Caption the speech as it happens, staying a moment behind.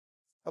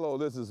Hello,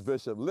 this is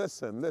Bishop.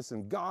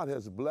 Listen, God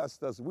has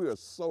blessed us. We are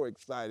so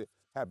excited,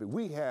 happy.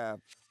 We have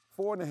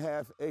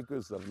 4.5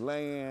 acres of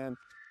land,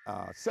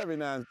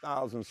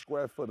 79,000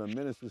 square foot of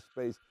ministry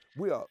space.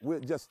 We're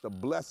just a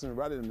blessing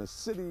right in the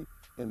city,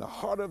 in the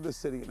heart of the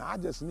city. And I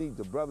just need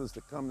the brothers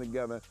to come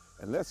together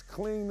and let's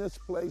clean this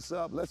place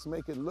up. Let's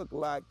make it look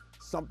like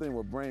something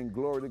will bring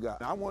glory to God.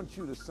 I want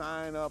you to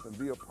sign up and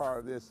be a part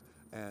of this.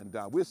 And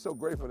we're so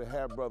grateful to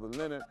have Brother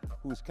Leonard,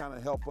 who's kind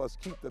of helped us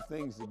keep the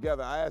things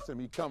together. I asked him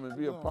to come and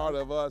be a part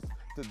of us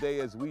today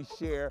as we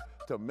share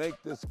to make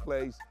this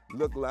place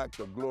look like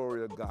the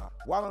glory of God.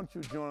 Why don't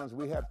you join us?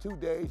 We have 2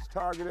 days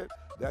targeted.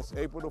 That's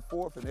April the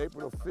 4th and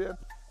April the 5th.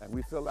 And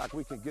we feel like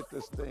we can get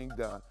this thing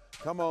done.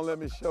 Come on, let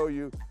me show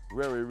you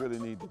where we really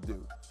need to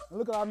do.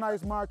 Look at our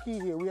nice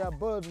marquee here. We have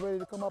buds ready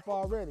to come up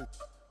already.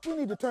 We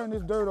need to turn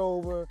this dirt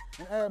over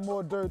and add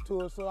more dirt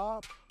to it so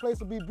our place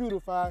will be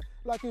beautified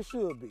like it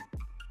should be.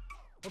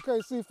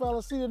 Okay, see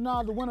fellas, see that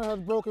now the winter has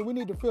broken. We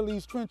need to fill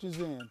these trenches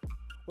in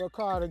where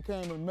Carter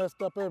came and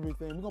messed up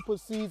everything. We're gonna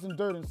put seeds and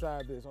dirt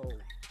inside this hole.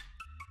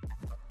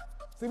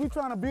 See, we're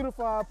trying to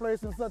beautify our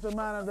place in such a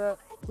manner that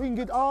we can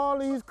get all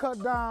these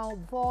cut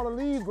down before all the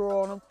leaves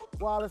grow on them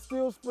while it's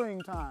still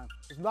springtime.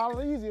 It's a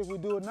lot easier if we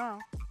do it now.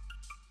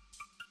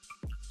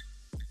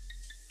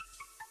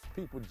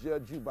 People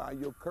judge you by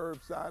your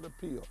curbside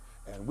appeal.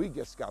 And we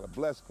just got a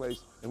blessed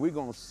place, and we're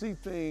gonna see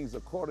things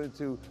according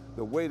to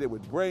the way that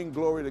would bring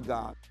glory to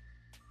God.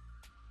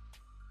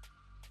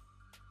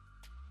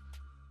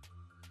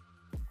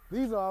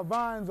 These are our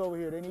vines over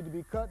here. They need to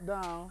be cut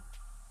down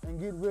and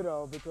get rid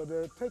of because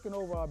they're taking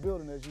over our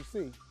building, as you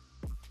see.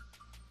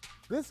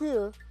 This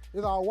here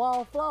is our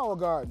wildflower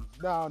garden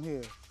down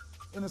here.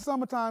 In the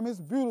summertime, it's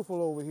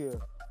beautiful over here,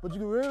 but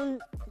you really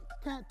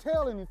can't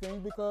tell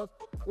anything because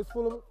it's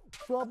full of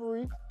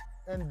shrubbery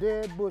and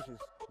dead bushes.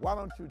 Why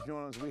don't you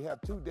join us? We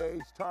have 2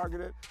 days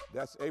targeted.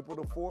 That's April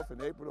the 4th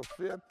and April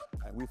the 5th,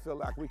 and we feel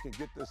like we can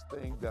get this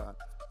thing done.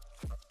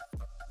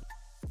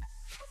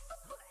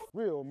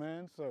 Real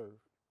man serve.